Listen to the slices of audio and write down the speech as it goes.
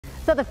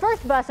So the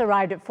first bus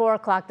arrived at 4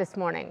 o'clock this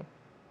morning.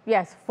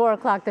 Yes, 4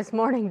 o'clock this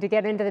morning to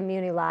get into the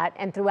Muni lot,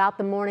 and throughout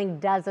the morning,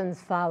 dozens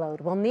followed.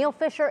 Well, Neil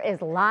Fisher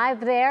is live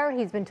there.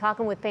 He's been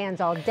talking with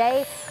fans all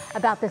day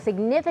about the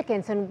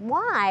significance and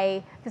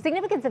why, the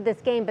significance of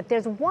this game, but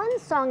there's one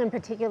song in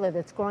particular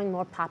that's growing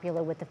more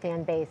popular with the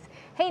fan base.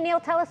 Hey, Neil,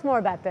 tell us more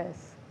about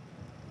this.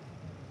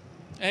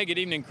 Hey, good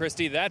evening,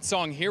 Christy. That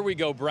song, Here We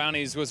Go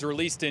Brownies, was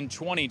released in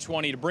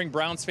 2020 to bring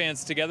Browns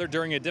fans together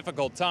during a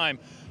difficult time.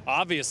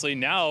 Obviously,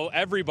 now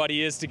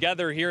everybody is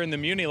together here in the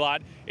Muni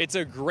lot. It's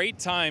a great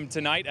time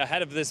tonight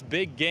ahead of this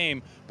big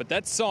game, but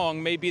that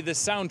song may be the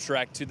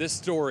soundtrack to this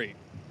story.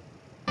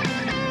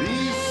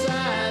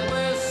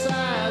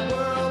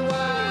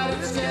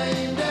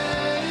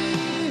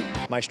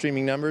 My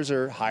streaming numbers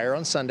are higher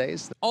on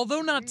Sundays.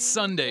 Although not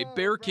Sunday,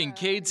 Bear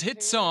Kincaid's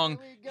hit song,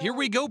 Here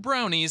We Go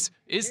Brownies,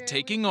 is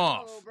taking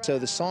off. So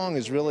the song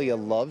is really a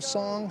love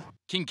song.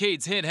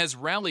 Kincaid's hit has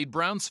rallied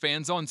Browns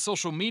fans on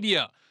social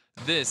media.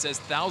 This as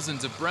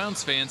thousands of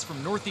Browns fans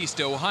from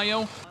Northeast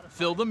Ohio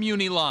fill the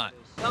Muni lot.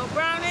 Go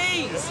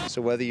Brownies! So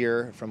whether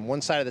you're from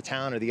one side of the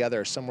town or the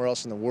other, or somewhere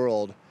else in the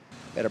world,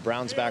 at a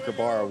Browns backer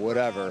bar or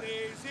whatever,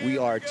 we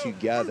are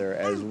together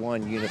as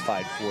one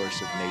unified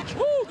force of nature.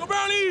 Woo, go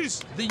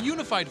Brownies! The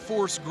unified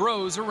force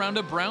grows around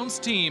a Browns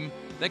team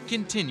that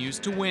continues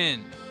to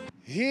win.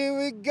 Here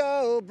we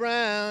go,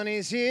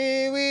 Brownies,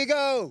 here we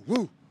go.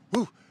 Woo,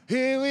 woo.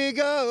 Here we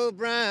go,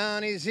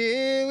 Brownies,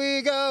 here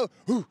we go.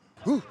 Woo,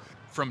 woo.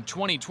 From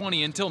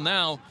 2020 until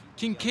now,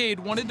 Kincaid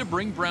wanted to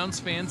bring Browns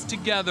fans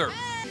together.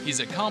 He's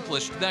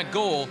accomplished that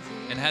goal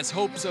and has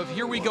hopes of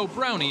Here We Go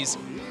Brownies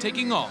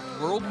taking off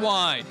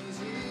worldwide.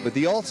 But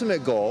the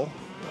ultimate goal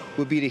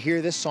would be to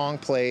hear this song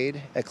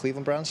played at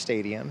Cleveland Browns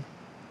Stadium,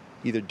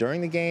 either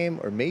during the game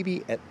or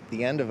maybe at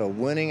the end of a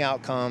winning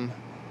outcome,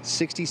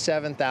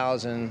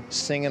 67,000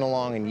 singing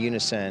along in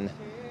unison,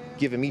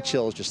 giving me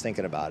chills just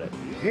thinking about it.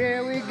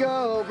 Here we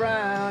go,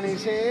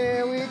 Brownies,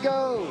 here we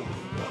go.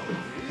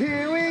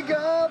 Here we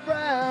go,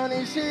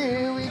 Brownies,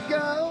 here we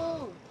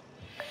go.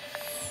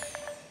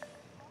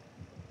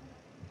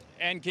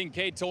 And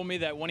Kincaid told me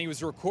that when he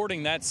was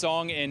recording that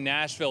song in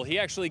Nashville, he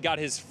actually got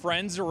his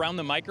friends around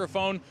the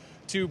microphone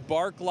to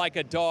bark like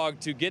a dog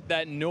to get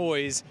that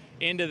noise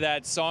into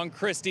that song.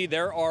 Christy,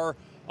 there are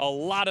a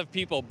lot of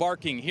people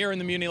barking here in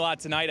the Muni lot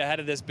tonight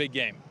ahead of this big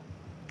game.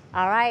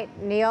 All right,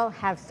 Neil,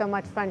 have so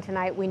much fun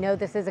tonight. We know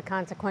this is a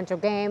consequential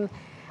game,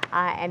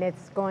 and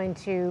it's going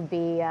to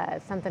be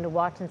something to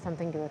watch and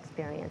something to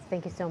experience.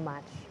 Thank you so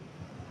much.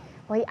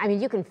 Well, I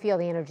mean, you can feel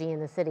the energy in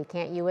the city,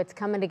 can't you? It's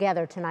coming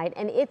together tonight.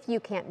 And if you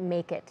can't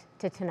make it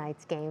to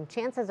tonight's game,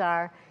 chances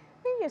are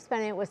maybe you're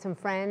spending it with some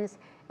friends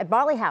at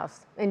Barley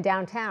House in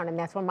downtown. And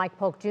that's where Mike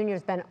Polk Jr.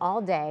 has been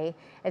all day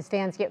as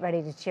fans get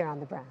ready to cheer on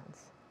the Browns.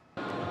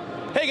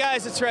 Hey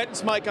guys,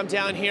 it's Mike. I'm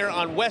down here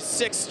on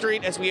West 6th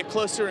Street as we get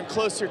closer and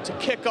closer to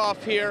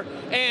kickoff here.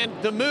 And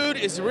the mood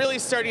is really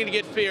starting to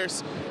get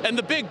fierce, and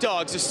the big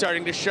dogs are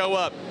starting to show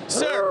up.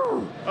 Sir,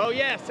 oh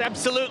yes,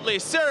 absolutely.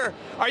 Sir,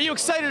 are you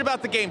excited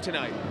about the game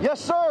tonight? Yes,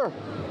 sir.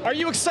 Are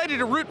you excited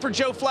to root for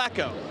Joe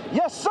Flacco?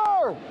 Yes,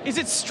 sir. Is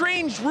it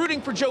strange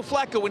rooting for Joe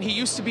Flacco when he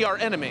used to be our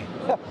enemy?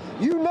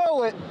 You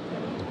know it.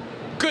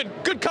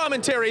 Good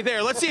commentary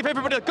there. Let's see if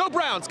everybody, go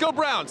Browns, go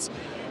Browns.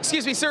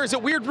 Excuse me, sir, is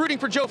it weird rooting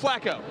for Joe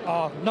Flacco?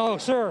 No,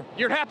 sir.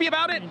 You're happy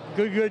about it?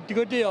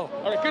 Good deal.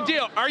 All right, good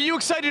deal. Are you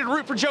excited to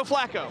root for Joe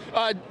Flacco?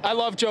 I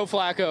love Joe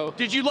Flacco.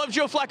 Did you love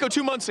Joe Flacco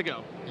 2 months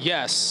ago?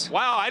 Yes.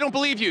 Wow, I don't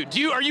believe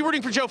you. Are you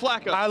rooting for Joe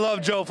Flacco? I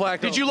love Joe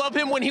Flacco. Did you love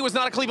him when he was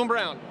not a Cleveland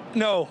Brown?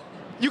 No.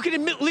 You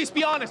can at least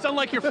be honest,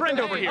 unlike your friend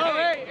over here.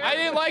 I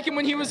didn't like him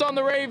when he was on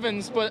the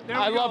Ravens, but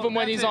I love him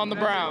when he's on the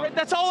Browns.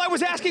 That's all I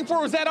was asking for,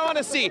 was that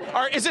honesty.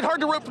 Is it hard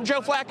to root for Joe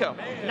Flacco?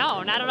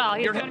 No, not at all.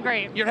 He's doing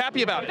great. You're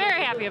happy about it?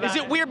 Very happy about it.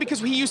 Is it weird because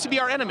he used to be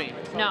our enemy?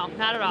 No,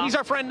 not at all. He's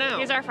our friend now.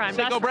 He's our friend.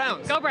 Say go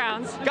Browns. Go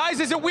Browns. Guys,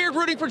 is it weird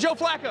rooting for Joe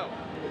Flacco?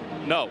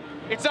 No.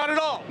 It's not at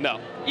all? No.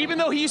 Even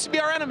though he used to be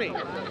our enemy?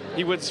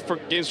 He wins for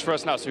games for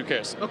us now, so who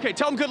cares? Okay,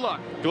 tell him good luck.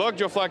 Good luck,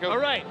 Joe Flacco. All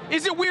right.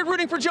 Is it weird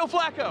rooting for Joe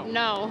Flacco?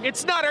 No.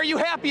 It's not. Are you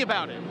happy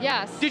about it?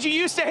 Yes. Did you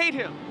used to hate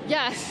him?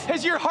 Yes.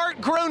 Has your heart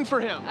grown for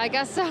him? I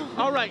guess so.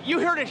 All right, you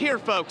heard it here,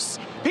 folks.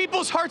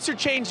 People's hearts are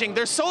changing.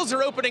 Their souls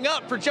are opening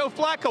up for Joe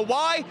Flacco.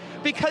 Why?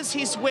 Because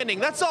he's winning.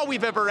 That's all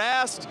we've ever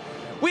asked.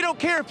 We don't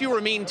care if you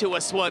were mean to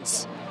us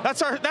once.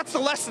 That's the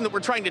lesson that we're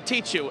trying to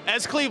teach you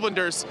as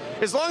Clevelanders.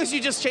 As long as you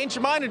just change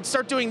your mind and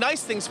start doing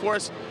nice things for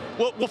us,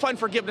 we'll find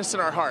forgiveness in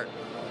our heart.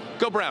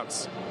 Go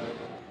Browns.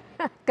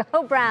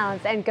 Go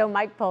Browns and go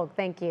Mike Polk.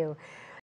 Thank you.